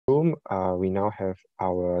welcome. We now have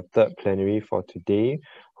our third plenary for today,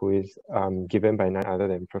 who is given by none other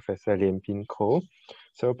than Professor Lian Pin Koh.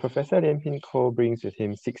 So Professor Lian Pin Koh brings with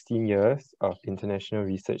him 16 years of international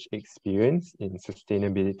research experience in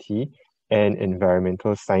sustainability and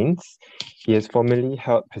environmental science. He has formerly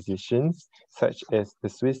held positions such as the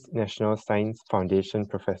Swiss National Science Foundation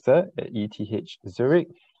Professor at ETH Zurich,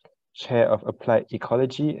 Chair of Applied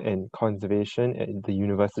Ecology and Conservation at the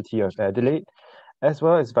University of Adelaide, as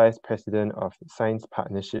well as Vice President of Science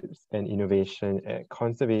Partnerships and Innovation at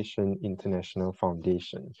Conservation International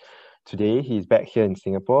Foundation. Today, he is back here in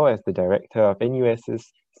Singapore as the Director of NUS's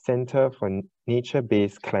Centre for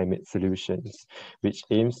Nature-Based Climate Solutions, which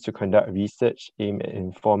aims to conduct research aimed at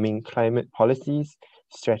informing climate policies,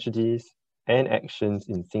 strategies, and actions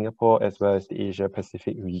in Singapore as well as the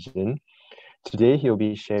Asia-Pacific region. Today, he'll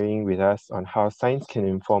be sharing with us on how science can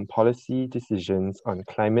inform policy decisions on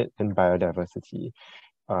climate and biodiversity.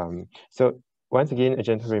 So once again, a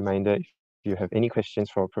gentle reminder, if you have any questions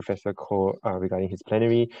for Professor Koh regarding his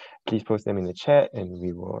plenary, please post them in the chat and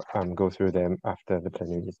we will go through them after the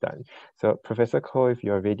plenary is done. So Professor Koh, if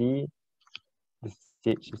you're ready, the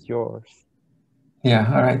stage is yours. Yeah,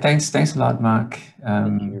 all right. Thanks a lot, Mark.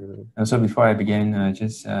 Thank you. Also, before I begin, I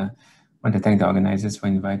just want to thank the organizers for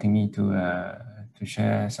inviting me to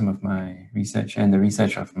share some of my research and the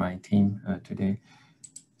research of my team today.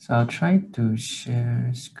 So I'll try to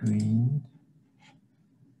share screen.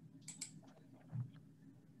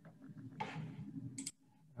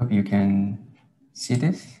 Hope you can see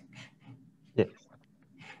this. Yes.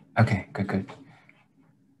 Okay, good.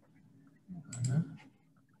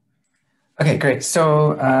 Okay, great.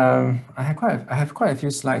 So I have quite a few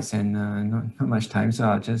slides and not much time, so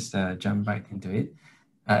I'll just jump right into it.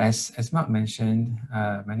 As Mark mentioned,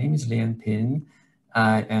 my name is Lian Pin.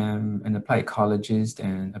 I am an applied ecologist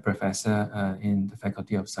and a professor in the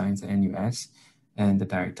Faculty of Science at NUS and the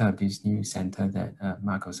director of this new center that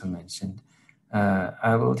Mark also mentioned.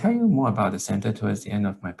 I will tell you more about the center towards the end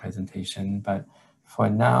of my presentation, but for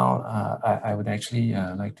now, I would actually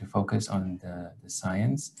like to focus on the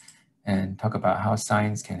science and talk about how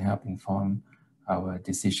science can help inform our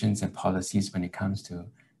decisions and policies when it comes to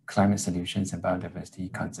climate solutions and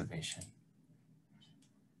biodiversity conservation.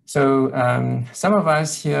 So some of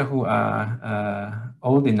us here who are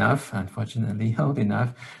old enough, unfortunately old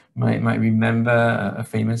enough, might remember a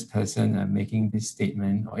famous person making this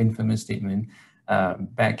statement or infamous statement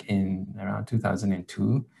back in around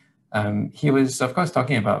 2002. He was, of course,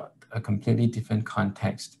 talking about a completely different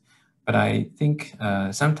context. But I think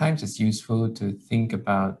sometimes it's useful to think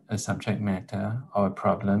about a subject matter or a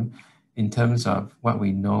problem in terms of what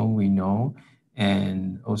we know,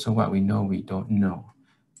 and also what we know we don't know.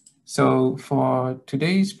 So for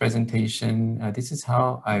today's presentation, this is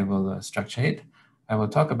how I will structure it. I will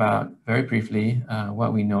talk about very briefly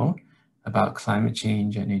what we know about climate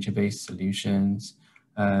change and nature-based solutions.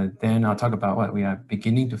 Then I'll talk about what we are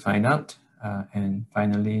beginning to find out, and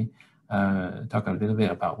finally, talk a little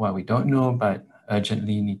bit about what we don't know but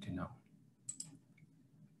urgently need to know.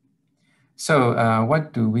 So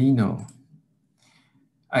what do we know?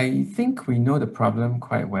 I think we know the problem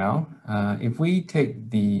quite well. If we take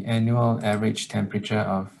the annual average temperature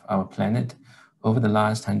of our planet over the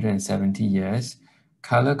last 170 years,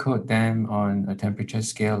 color code them on a temperature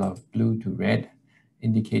scale of blue to red,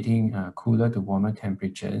 indicating cooler to warmer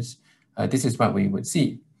temperatures, this is what we would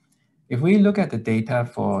see. If we look at the data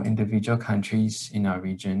for individual countries in our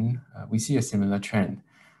region, we see a similar trend.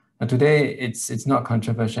 Now today, it's not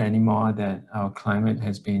controversial anymore that our climate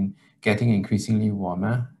has been getting increasingly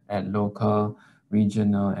warmer at local,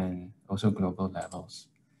 regional, and also global levels.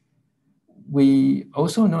 We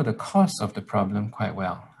also know the cause of the problem quite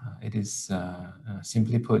well. It is,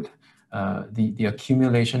 simply put, the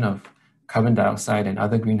accumulation of carbon dioxide and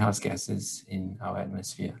other greenhouse gases in our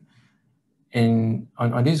atmosphere.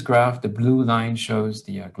 On this graph, the blue line shows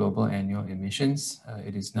the global annual emissions.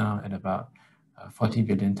 It is now at about 40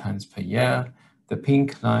 billion tons per year. The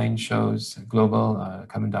pink line shows global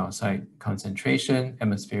carbon dioxide concentration,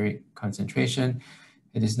 atmospheric concentration.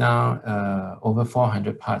 It is now over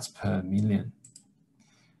 400 parts per million.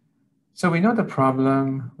 So we know the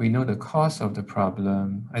problem, we know the cause of the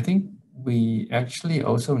problem. I think we actually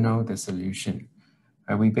also know the solution.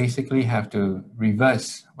 We basically have to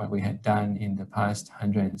reverse what we had done in the past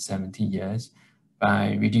 170 years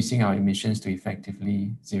by reducing our emissions to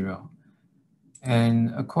effectively zero.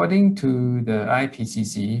 And according to the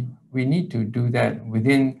IPCC, we need to do that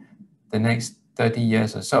within the next 30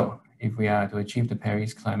 years or so if we are to achieve the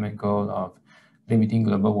Paris climate goal of limiting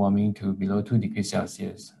global warming to below 2 degrees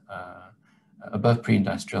Celsius above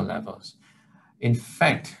pre-industrial levels. In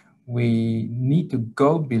fact, we need to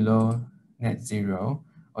go below net zero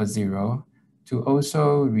or zero to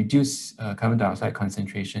also reduce carbon dioxide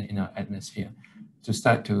concentration in our atmosphere, to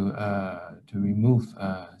start to remove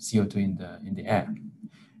CO2 in the air.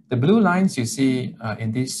 The blue lines you see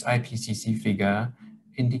in this IPCC figure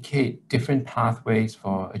indicate different pathways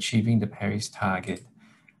for achieving the Paris target.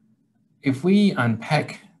 If we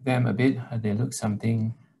unpack them a bit, they look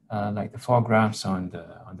something like the 4 graphs on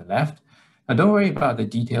the left. Now, don't worry about the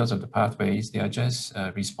details of the pathways. They are just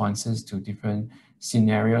responses to different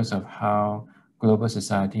scenarios of how global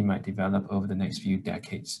society might develop over the next few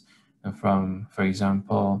decades. From, for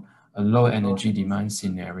example, a low energy demand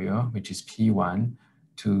scenario, which is P1,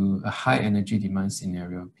 to a high energy demand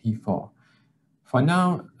scenario, P4. For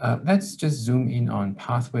now, let's just zoom in on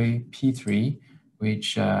pathway P3,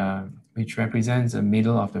 which represents a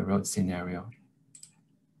middle of the road scenario.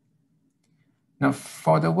 Now,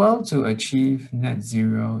 for the world to achieve net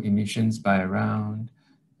zero emissions by around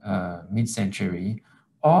mid-century,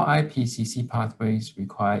 all IPCC pathways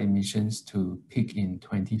require emissions to peak in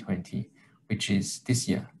 2020, which is this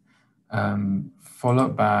year,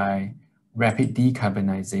 followed by rapid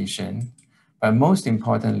decarbonization. But most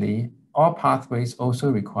importantly, all pathways also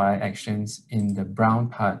require actions in the brown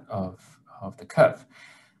part of the curve.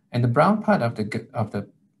 And the brown part of the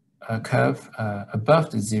curve above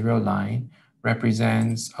the zero line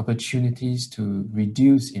represents opportunities to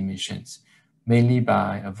reduce emissions, mainly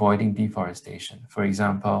by avoiding deforestation. For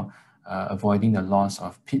example, avoiding the loss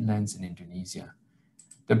of peatlands in Indonesia.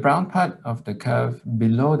 The brown part of the curve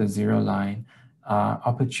below the zero line are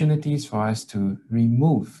opportunities for us to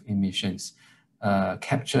remove emissions,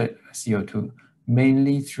 capture CO2,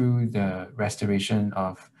 mainly through the restoration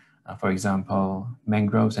of, for example,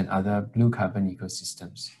 mangroves and other blue carbon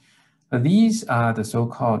ecosystems. These are the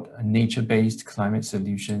so-called nature-based climate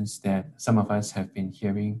solutions that some of us have been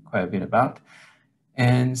hearing quite a bit about.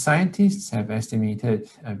 And scientists have estimated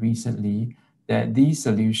recently that these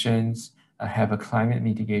solutions have a climate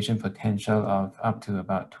mitigation potential of up to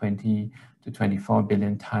about 20 to 24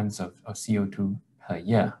 billion tons of CO2 per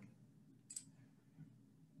year.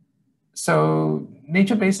 So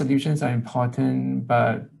nature-based solutions are important,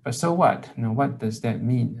 but so what? What does that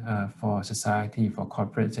mean for society, for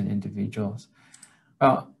corporates and individuals?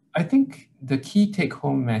 Well, I think the key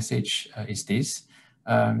take-home message is this.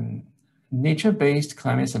 Nature-based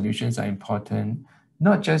climate solutions are important,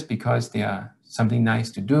 not just because they are something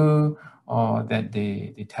nice to do or that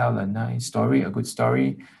they tell a nice story, a good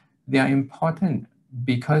story. They are important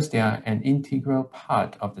because they are an integral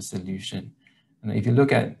part of the solution. And if you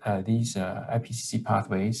look at these IPCC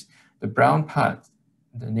pathways, the brown part,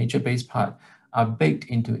 the nature-based part, are baked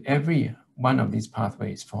into every one of these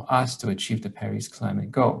pathways for us to achieve the Paris climate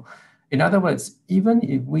goal. In other words, even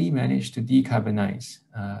if we manage to decarbonize,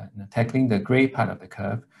 tackling the gray part of the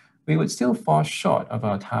curve, we would still fall short of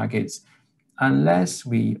our targets unless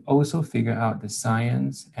we also figure out the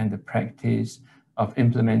science and the practice of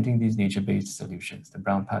implementing these nature-based solutions, the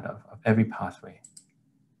brown part of every pathway.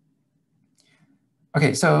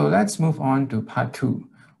 Okay, so let's move on to part 2.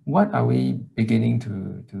 What are we beginning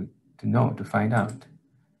to know, to find out?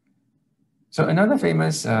 So another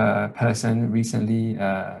famous person recently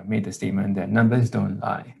made the statement that numbers don't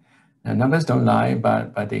lie. Now, numbers don't lie,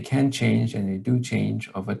 but they can change, and they do change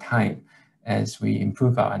over time as we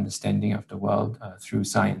improve our understanding of the world through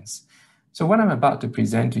science. So what I'm about to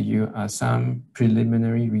present to you are some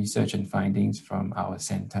preliminary research and findings from our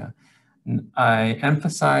center. I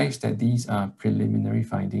emphasize that these are preliminary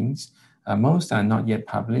findings. Most are not yet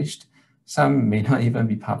published. Some may not even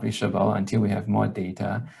be publishable until we have more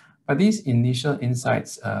data. But these initial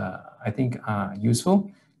insights, I think, are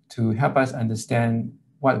useful to help us understand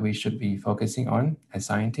what we should be focusing on as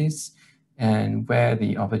scientists and where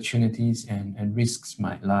the opportunities and risks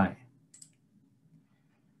might lie.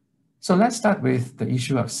 So let's start with the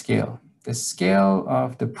issue of scale. The scale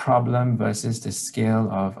of the problem versus the scale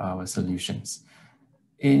of our solutions.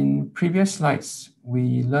 In previous slides,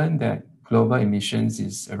 we learned that global emissions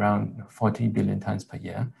is around 40 billion tons per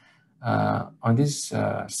year. On this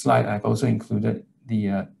slide, I've also included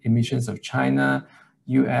the emissions of China,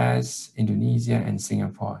 US, Indonesia, and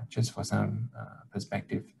Singapore, just for some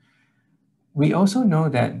perspective. We also know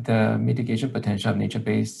that the mitigation potential of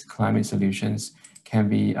nature-based climate solutions can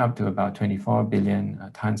be up to about 24 billion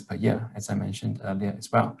tons per year, as I mentioned earlier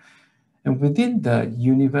as well. And within the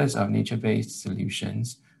universe of nature-based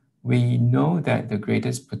solutions, we know that the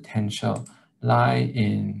greatest potential lie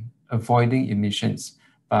in avoiding emissions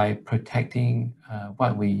by protecting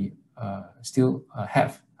what we still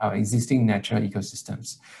have, our existing natural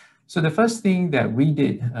ecosystems. So the first thing that we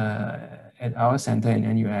did at our center in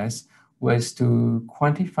NUS was to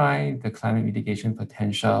quantify the climate mitigation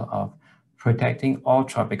potential of protecting all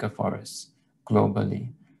tropical forests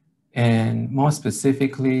globally. And more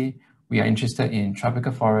specifically, we are interested in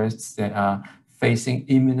tropical forests that are facing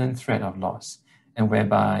imminent threat of loss, and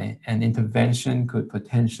whereby an intervention could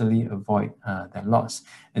potentially avoid that loss.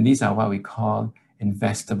 And these are what we call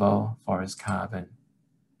investable forest carbon.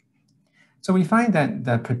 So we find that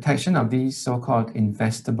the protection of these so-called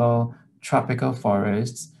investable tropical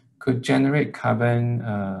forests could generate carbon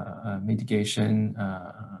mitigation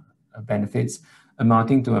benefits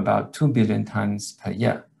amounting to about 2 billion tons per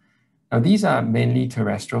year. Now, these are mainly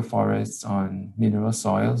terrestrial forests on mineral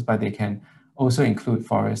soils, but they can also include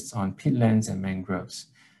forests on peatlands and mangroves.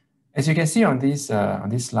 As you can see on this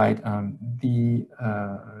slide,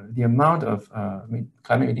 the amount of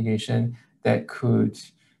climate mitigation that could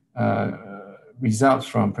result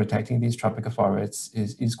from protecting these tropical forests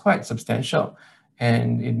is quite substantial,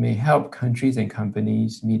 and it may help countries and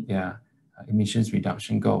companies meet their emissions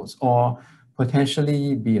reduction goals, or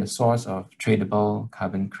potentially be a source of tradable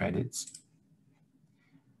carbon credits.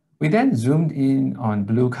 We then zoomed in on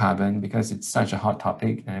blue carbon because it's such a hot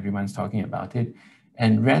topic and everyone's talking about it,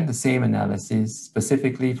 and ran the same analysis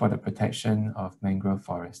specifically for the protection of mangrove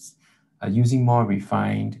forests, using more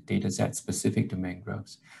refined data sets specific to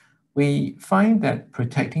mangroves. We find that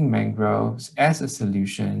protecting mangroves as a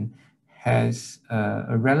solution has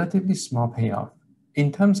a relatively small payoff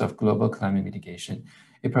in terms of global climate mitigation.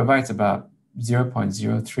 It provides about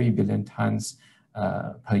 0.03 billion tons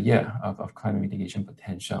per year of climate mitigation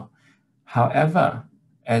potential. However,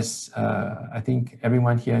 as I think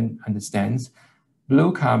everyone here understands,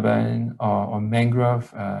 blue carbon or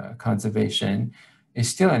mangrove conservation is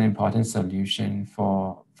still an important solution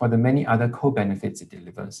for the many other co-benefits it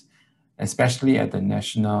delivers, especially at the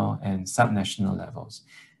national and subnational levels,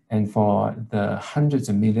 and for the hundreds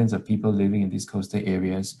of millions of people living in these coastal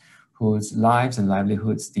areas whose lives and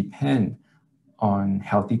livelihoods depend on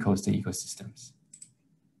healthy coastal ecosystems.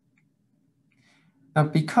 Now,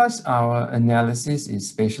 because our analysis is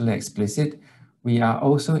spatially explicit, we are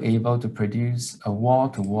also able to produce a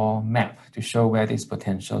wall-to-wall map to show where this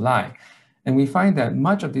potential lies. And we find that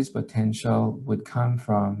much of this potential would come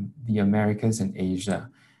from the Americas and Asia.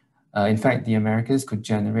 In fact, the Americas could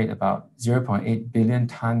generate about 0.8 billion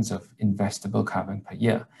tons of investable carbon per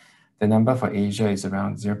year. The number for Asia is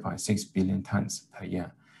around 0.6 billion tons per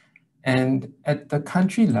year. And at the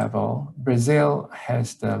country level, Brazil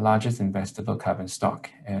has the largest investable carbon stock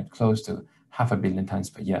at close to 500 million tons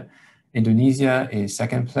per year. Indonesia is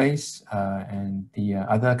second place, and the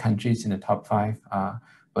other countries in the top 5 are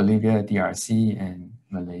Bolivia, DRC, and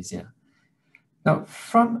Malaysia. Now,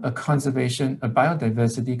 from a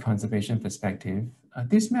biodiversity conservation perspective,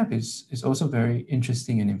 this map is also very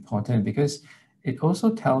interesting and important because it also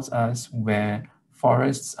tells us where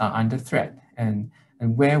forests are under threat and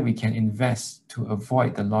where we can invest to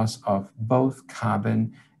avoid the loss of both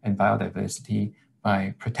carbon and biodiversity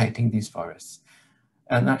by protecting these forests.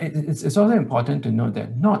 And it's also important to note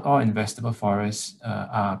that not all investable forests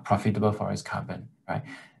are profitable forest carbon, right?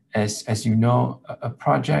 As you know, a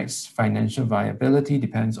project's financial viability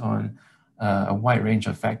depends on a wide range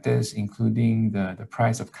of factors, including the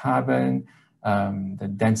price of carbon,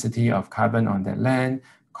 the density of carbon on that land,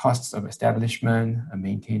 costs of establishment,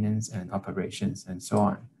 maintenance and operations, and so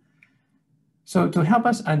on. So to help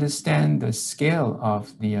us understand the scale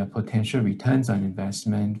of the potential returns on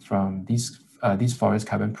investment from these forest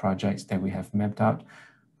carbon projects that we have mapped out,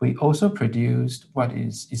 we also produced what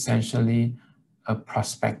is essentially a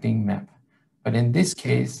prospecting map. But in this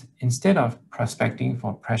case, instead of prospecting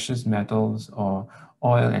for precious metals or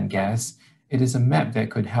oil and gas, it is a map that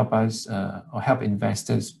could help us or help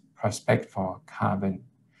investors prospect for carbon.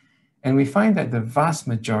 And we find that the vast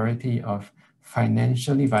majority of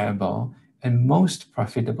financially viable and most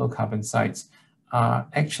profitable carbon sites are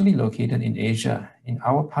actually located in Asia, in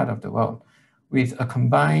our part of the world, with a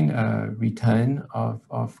combined return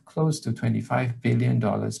of close to $25 billion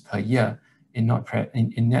per year in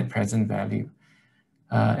net present value.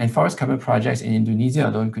 And forest carbon projects in Indonesia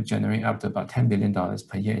alone could generate up to about $10 billion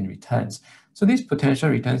per year in returns. So these potential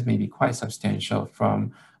returns may be quite substantial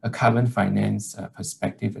from a carbon finance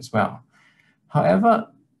perspective as well. However,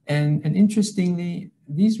 and interestingly,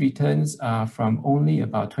 these returns are from only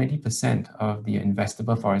about 20% of the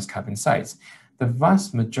investable forest carbon sites. The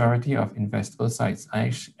vast majority of investable sites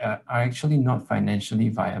are actually not financially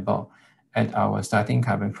viable at our starting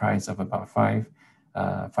carbon price of about $5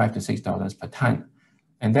 to $6 per ton.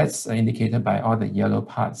 And that's indicated by all the yellow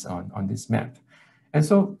parts on this map. And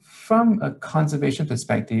so from a conservation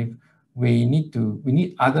perspective, we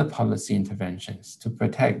need other policy interventions to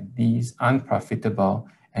protect these unprofitable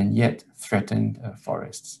and yet threatened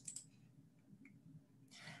forests.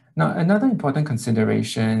 Now, another important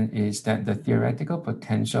consideration is that the theoretical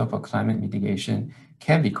potential for climate mitigation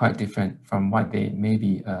can be quite different from what they may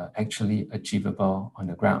be actually achievable on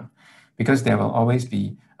the ground, because there will always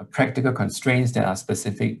be practical constraints that are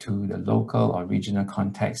specific to the local or regional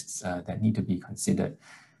contexts that need to be considered.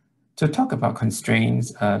 To talk about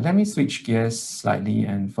constraints, let me switch gears slightly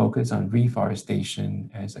and focus on reforestation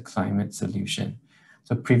as a climate solution.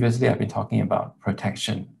 So previously I've been talking about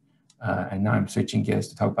protection, and now I'm switching gears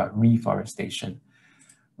to talk about reforestation.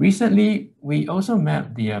 Recently, we also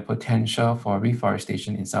mapped the potential for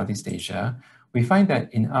reforestation in Southeast Asia. We find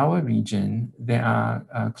that in our region, there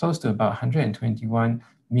are close to about 121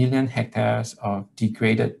 million hectares of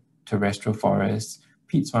degraded terrestrial forests,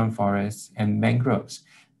 peat swamp forests, and mangroves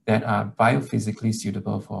that are biophysically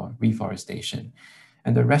suitable for reforestation.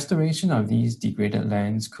 And the restoration of these degraded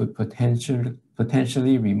lands could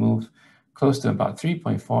potentially remove close to about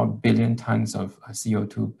 3.4 billion tons of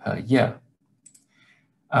CO2 per year.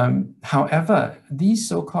 However, these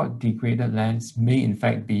so-called degraded lands may in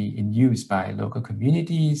fact be in use by local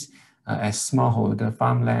communities as smallholder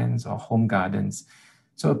farmlands or home gardens.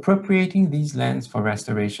 So appropriating these lands for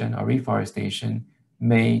restoration or reforestation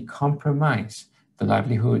may compromise the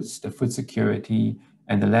livelihoods, the food security,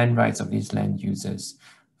 and the land rights of these land users.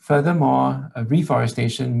 Furthermore,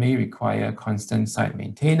 reforestation may require constant site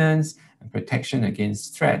maintenance and protection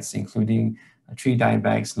against threats, including tree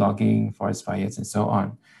diebacks, logging, forest fires, and so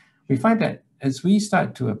on. We find that as we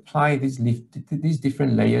start to apply these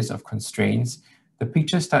different layers of constraints, the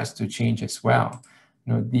picture starts to change as well.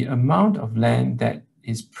 The amount of land that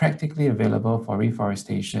is practically available for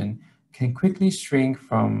reforestation can quickly shrink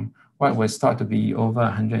from what was thought to be over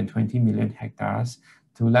 120 million hectares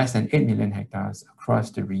to less than 8 million hectares across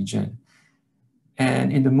the region.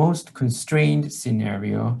 And in the most constrained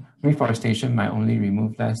scenario, reforestation might only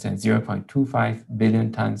remove less than 0.25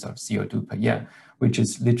 billion tons of CO2 per year, which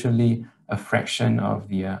is literally a fraction of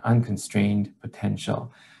the unconstrained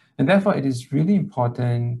potential. And therefore, it is really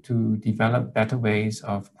important to develop better ways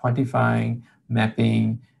of quantifying,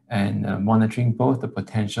 mapping, and monitoring both the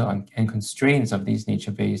potential and constraints of these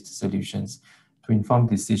nature-based solutions to inform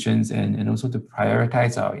decisions and also to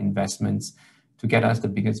prioritize our investments to get us the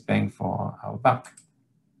biggest bang for our buck.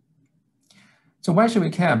 So why should we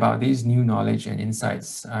care about these new knowledge and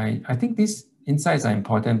insights? I think these insights are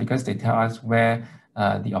important because they tell us where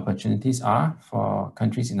the opportunities are for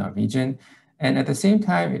countries in our region. And at the same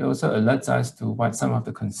time, it also alerts us to what some of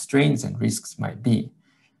the constraints and risks might be.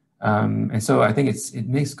 And so I think it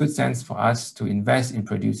makes good sense for us to invest in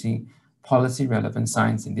producing policy relevant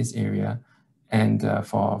science in this area and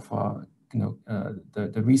for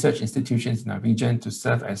the research institutions in our region to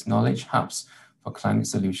serve as knowledge hubs for climate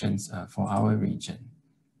solutions for our region.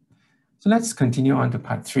 So let's continue on to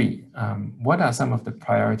part 3. What are some of the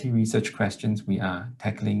priority research questions we are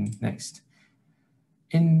tackling next?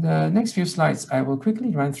 In the next few slides, I will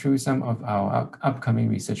quickly run through some of our upcoming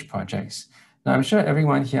research projects. Now, I'm sure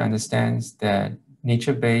everyone here understands that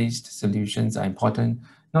nature-based solutions are important,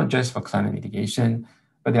 not just for climate mitigation,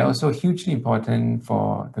 but they're also hugely important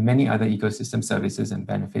for the many other ecosystem services and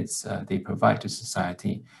benefits they provide to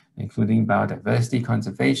society, including biodiversity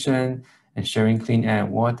conservation, ensuring clean air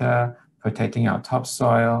and water, protecting our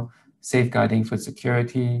topsoil, safeguarding food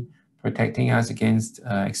security, protecting us against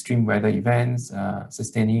extreme weather events,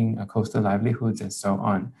 sustaining coastal livelihoods, and so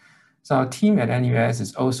on. So our team at NUS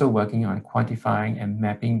is also working on quantifying and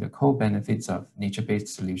mapping the co-benefits of nature-based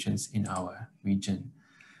solutions in our region.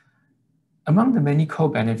 Among the many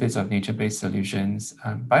co-benefits of nature-based solutions,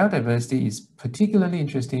 biodiversity is particularly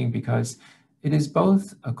interesting because it is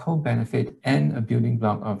both a co-benefit and a building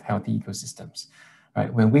block of healthy ecosystems.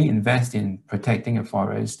 Right? When we invest in protecting a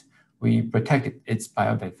forest, we protect its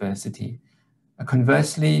biodiversity.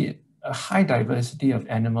 Conversely, a high diversity of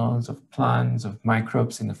animals, of plants, of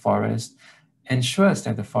microbes in the forest ensures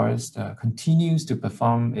that the forest continues to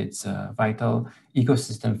perform its vital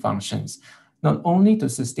ecosystem functions, not only to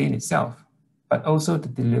sustain itself, but also to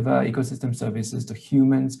deliver ecosystem services to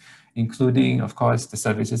humans, including, of course, the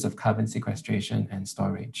services of carbon sequestration and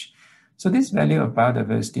storage. So this value of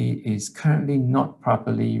biodiversity is currently not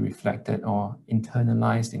properly reflected or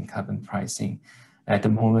internalized in carbon pricing. At the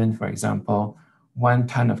moment, for example, 1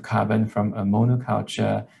 ton of carbon from a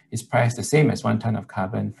monoculture is priced the same as 1 ton of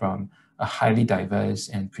carbon from a highly diverse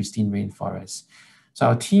and pristine rainforest. So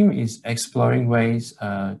our team is exploring ways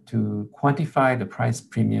to quantify the price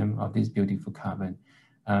premium of this beautiful carbon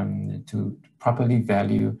to properly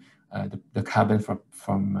value the carbon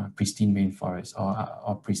from pristine rainforests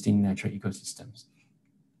or pristine natural ecosystems.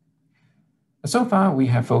 So far, we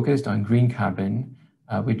have focused on green carbon,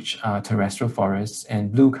 which are terrestrial forests,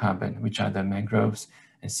 and blue carbon, which are the mangroves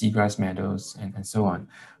and seagrass meadows and so on.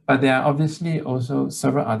 But there are obviously also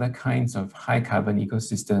several other kinds of high carbon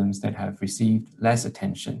ecosystems that have received less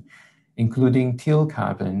attention, including teal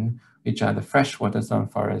carbon, which are the freshwater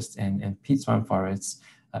swamp forests and peat swamp forests,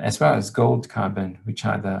 as well as gold carbon, which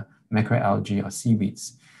are the macroalgae or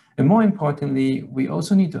seaweeds. And more importantly, we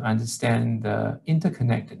also need to understand the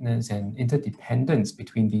interconnectedness and interdependence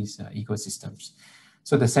between these ecosystems.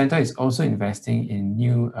 So the center is also investing in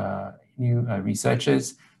new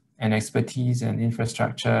researchers and expertise and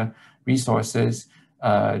infrastructure resources,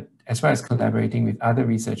 as well as collaborating with other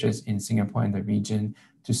researchers in Singapore and the region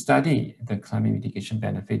to study the climate mitigation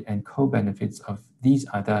benefit and co-benefits of these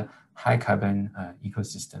other high carbon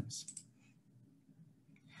ecosystems.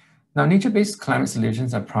 Now, nature-based climate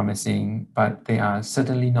solutions are promising, but they are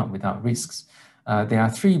certainly not without risks. There are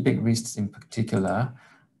three big risks in particular.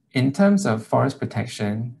 In terms of forest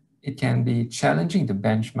protection, it can be challenging to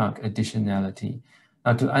benchmark additionality.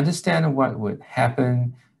 Now, to understand what would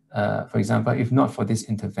happen, for example, if not for this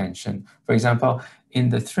intervention. For example, if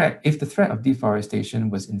the threat of deforestation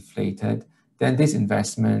was inflated, then this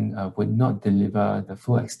investment would not deliver the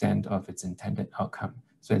full extent of its intended outcome.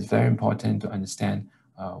 So it's very important to understand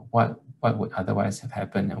what would otherwise have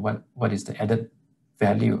happened and what is the added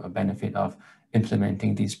value or benefit of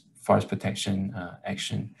implementing these forest protection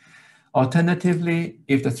action. Alternatively,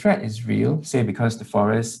 if the threat is real, say because the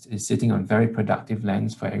forest is sitting on very productive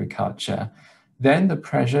lands for agriculture, then the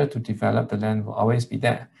pressure to develop the land will always be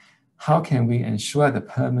there. How can we ensure the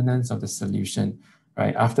permanence of the solution,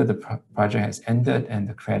 right, after the project has ended and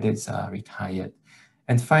the credits are retired?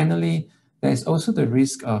 And finally, there is also the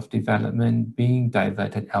risk of development being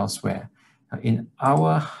diverted elsewhere. In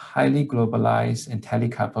our highly globalized and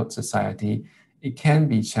telecoupled society, it can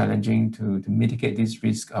be challenging to mitigate this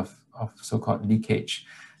risk of so-called leakage.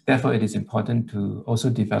 Therefore, it is important to also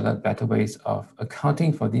develop better ways of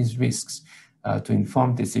accounting for these risks to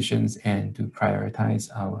inform decisions and to prioritize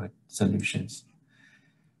our solutions.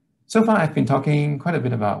 So far, I've been talking quite a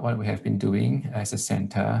bit about what we have been doing as a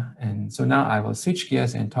center. And so now I will switch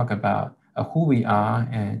gears and talk about who we are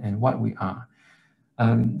and what we are.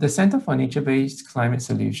 The Center for Nature-Based Climate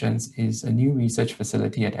Solutions is a new research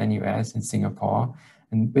facility at NUS in Singapore.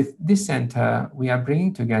 And with this center, we are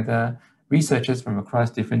bringing together researchers from across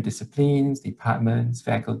different disciplines, departments,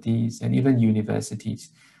 faculties, and even universities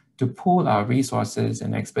to pool our resources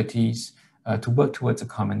and expertise to work towards a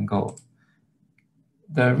common goal.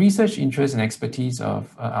 The research interests and expertise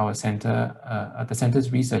of our center, the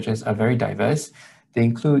center's researchers are very diverse. They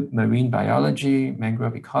include marine biology,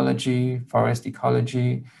 mangrove ecology, forest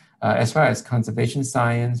ecology, as well as conservation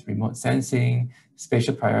science, remote sensing,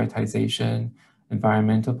 spatial prioritization,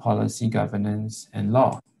 environmental policy, governance, and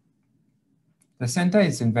law. The center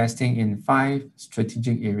is investing in 5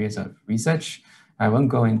 strategic areas of research. I won't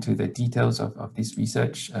go into the details of these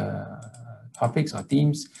research topics or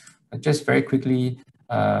themes, but just very quickly,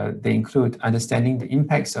 they include understanding the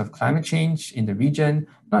impacts of climate change in the region,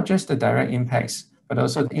 not just the direct impacts, but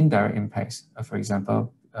also the indirect impacts, for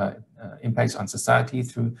example, impacts on society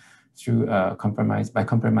by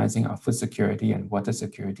compromising our food security and water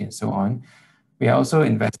security and so on. We are also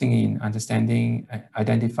investing in understanding,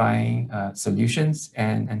 identifying solutions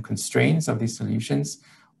and constraints of these solutions,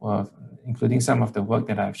 including some of the work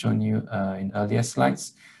that I've shown you in earlier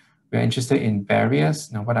slides. We're interested in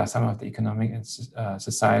barriers. Now, what are some of the economic and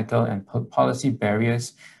societal and policy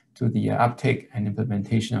barriers to the uptake and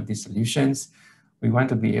implementation of these solutions? We want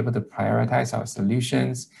to be able to prioritize our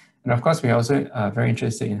solutions. And of course, we're also very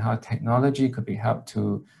interested in how technology could be helped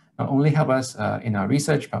to not only help us in our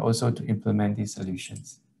research, but also to implement these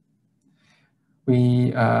solutions.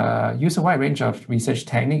 We use a wide range of research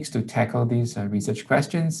techniques to tackle these research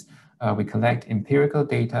questions. We collect empirical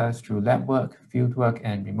data through lab work, field work,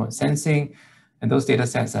 and remote sensing. And those data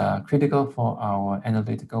sets are critical for our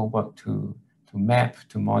analytical work to map,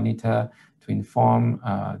 to monitor, to inform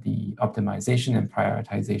the optimization and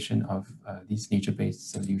prioritization of these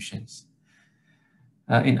nature-based solutions.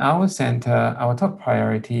 In our center, our top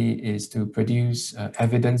priority is to produce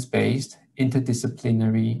evidence-based,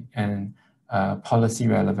 interdisciplinary, and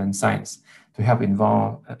policy-relevant science to help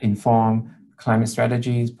inform climate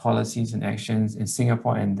strategies, policies, and actions in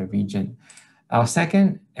Singapore and the region. Our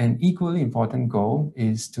second and equally important goal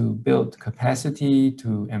is to build capacity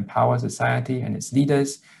to empower society and its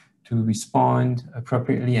leaders to respond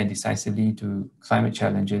appropriately and decisively to climate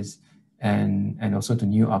challenges and also to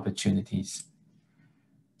new opportunities.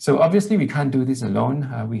 So obviously we can't do this alone.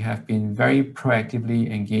 We have been very proactively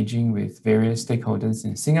engaging with various stakeholders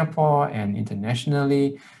in Singapore and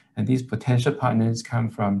internationally. And these potential partners come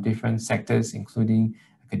from different sectors, including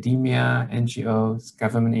academia, NGOs,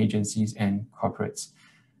 government agencies, and corporates.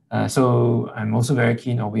 So I'm also very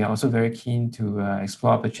keen, or we are also very keen to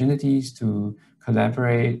explore opportunities to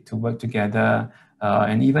collaborate, to work together,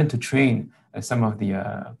 and even to train some of the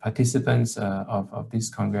participants of this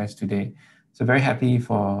Congress today. So very happy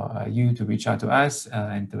for you to reach out to us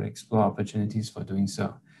and to explore opportunities for doing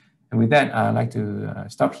so. And with that, I'd like to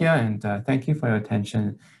stop here and thank you for your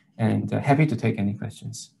attention and happy to take any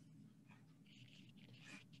questions.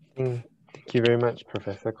 Thank you very much,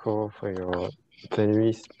 Professor Koh, for your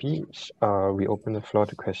plenary speech. We open the floor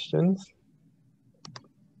to questions.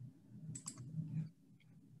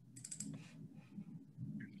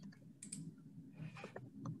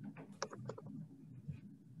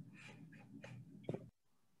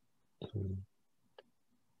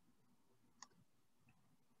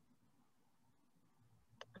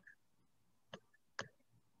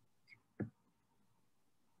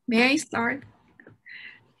 May I start?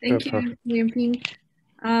 Thank you, Lian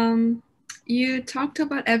Pin. You talked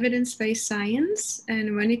about evidence-based science,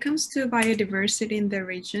 and when it comes to biodiversity in the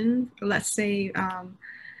region, let's say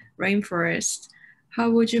rainforest, how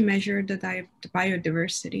would you measure the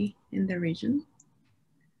biodiversity in the region?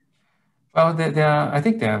 Well, I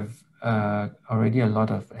think there are already a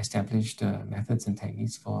lot of established methods and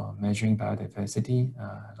techniques for measuring biodiversity,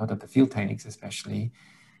 a lot of the field techniques especially.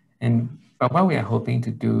 But what we are hoping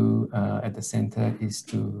to do at the center is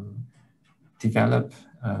to develop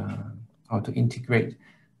or to integrate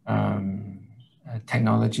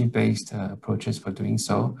technology-based approaches for doing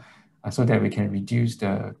so, so that we can reduce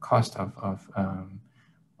the cost of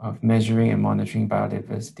measuring and monitoring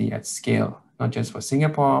biodiversity at scale, not just for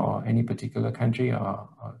Singapore or any particular country or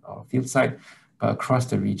field site, but across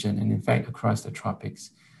the region and in fact across the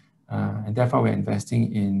tropics. And therefore we're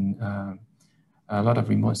investing in a lot of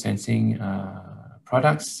remote sensing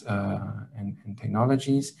products and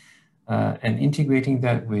technologies, and integrating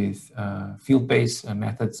that with field-based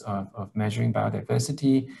methods of measuring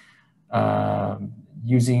biodiversity,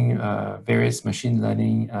 using various machine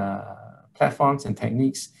learning platforms and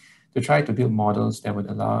techniques to try to build models that would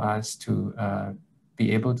allow us to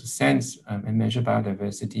be able to sense and measure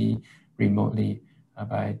biodiversity remotely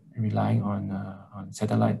by relying on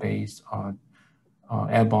satellite-based or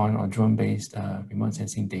airborne or drone-based remote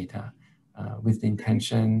sensing data with the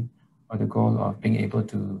intention or the goal of being able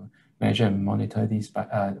to measure and monitor these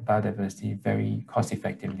biodiversity very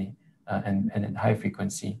cost-effectively and at high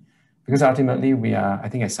frequency. Because ultimately we are, I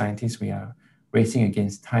think as scientists, we are racing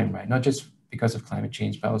against time, right? Not just because of climate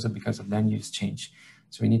change, but also because of land use change.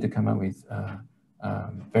 So we need to come up with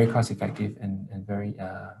very cost-effective and very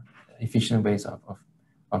efficient ways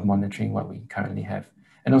of monitoring what we currently have.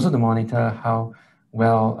 And also to monitor how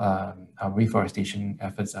well our reforestation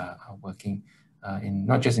efforts are working,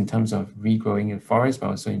 not just in terms of regrowing a forest, but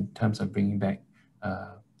also in terms of bringing back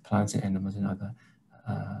plants and animals and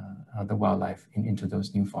other wildlife into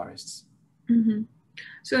those new forests. Mm-hmm.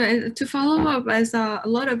 So to follow up, as a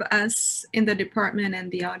lot of us in the department and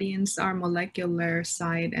the audience are molecular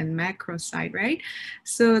side and macro side, right?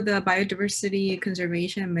 So the biodiversity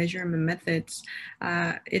conservation measurement methods,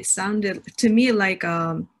 it sounded to me like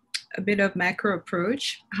a bit of macro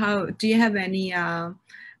approach. How do you have any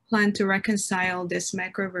plan to reconcile this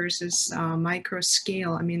macro versus micro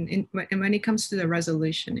scale? I mean, when it comes to the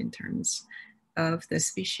resolution in terms of the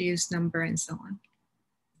species number and so on.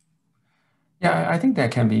 Yeah, I think there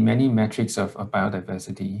can be many metrics of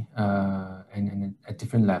biodiversity and at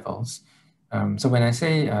different levels. So when I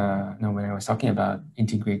say, when I was talking about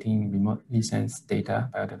integrating remotely sensed data,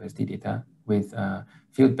 biodiversity data, with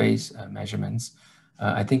field-based measurements,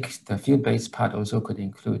 I think the field-based part also could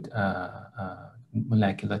include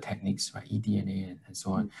molecular techniques, right, eDNA and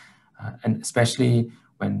so on, and especially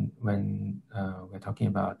when we're talking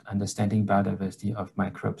about understanding biodiversity of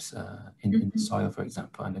microbes in the soil, for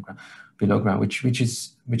example, underground, below ground, which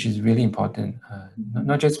is really important,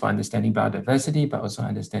 not just for understanding biodiversity, but also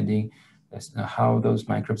understanding how those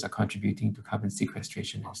microbes are contributing to carbon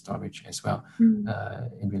sequestration and storage as well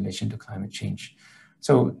in relation to climate change.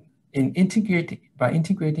 So by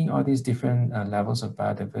integrating all these different levels of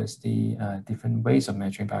biodiversity, different ways of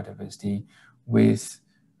measuring biodiversity with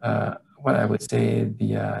what I would say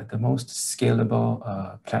the most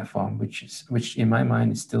scalable platform, which in my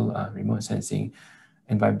mind is still remote sensing,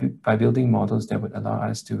 and by building models that would allow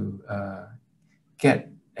us to get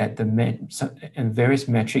at and various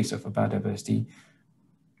metrics of biodiversity,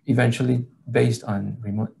 eventually based on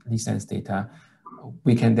remotely sensed data,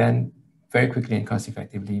 we can then very quickly and cost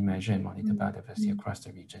effectively measure and monitor biodiversity across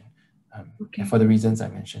the region, okay. for the reasons I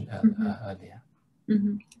mentioned earlier.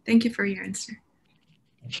 Thank you for your answer.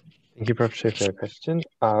 Thank you, Prof. Shea, for your question.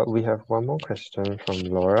 We have one more question from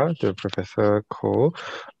Laura to Professor Koh.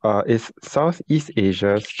 Is Southeast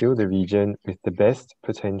Asia still the region with the best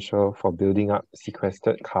potential for building up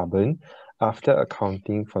sequestered carbon after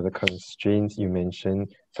accounting for the constraints you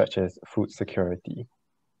mentioned, such as food security?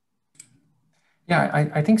 Yeah,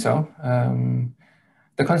 I think so.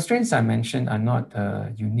 The constraints I mentioned are not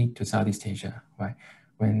unique to Southeast Asia, right?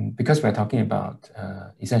 Because we're talking about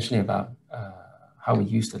essentially about how we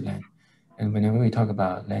use the land. And whenever we talk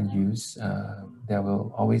about land use, there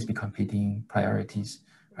will always be competing priorities,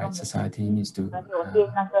 right? Society needs to...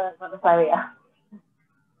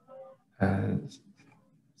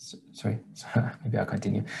 sorry, maybe I'll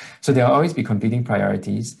continue. So there will always be competing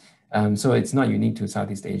priorities. So it's not unique to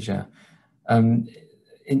Southeast Asia.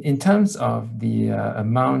 In terms of the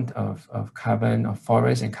amount of carbon, of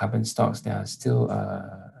forest and carbon stocks that are still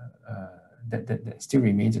that still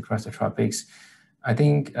remains across the tropics, I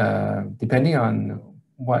think depending on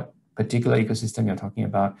what particular ecosystem you're talking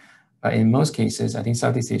about, in most cases, I think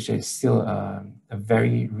Southeast Asia is still a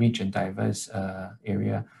very rich and diverse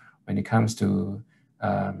area when it comes to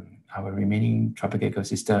our remaining tropical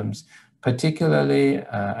ecosystems, particularly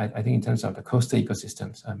I think in terms of the coastal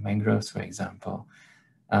ecosystems, mangroves, for example.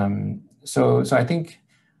 So I think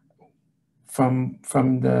from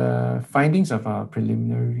the findings of our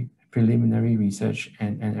preliminary research,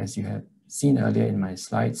 and as you had seen earlier in my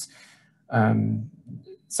slides,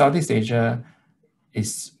 Southeast Asia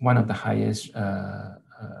is one of the highest,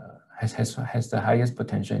 has the highest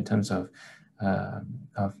potential in terms of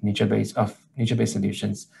nature-based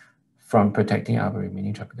solutions from protecting our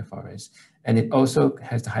remaining tropical forests. And it also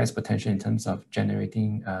has the highest potential in terms of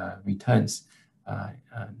generating returns,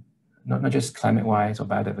 not just climate-wise or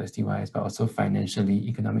biodiversity-wise, but also financially,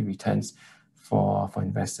 economic returns for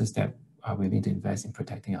investors that are willing to invest in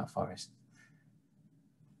protecting our forests.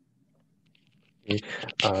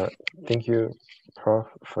 Thank you, Prof,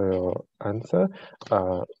 for your answer.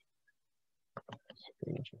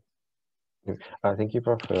 Thank you,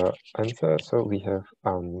 Prof, for your answer. So we have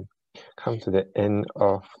come to the end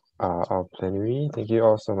of our plenary. Thank you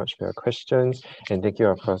all so much for your questions, and thank you,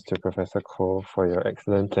 of course, to Professor Koh for your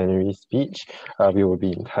excellent plenary speech. We will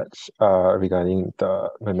be in touch regarding the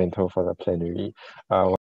memento for the plenary.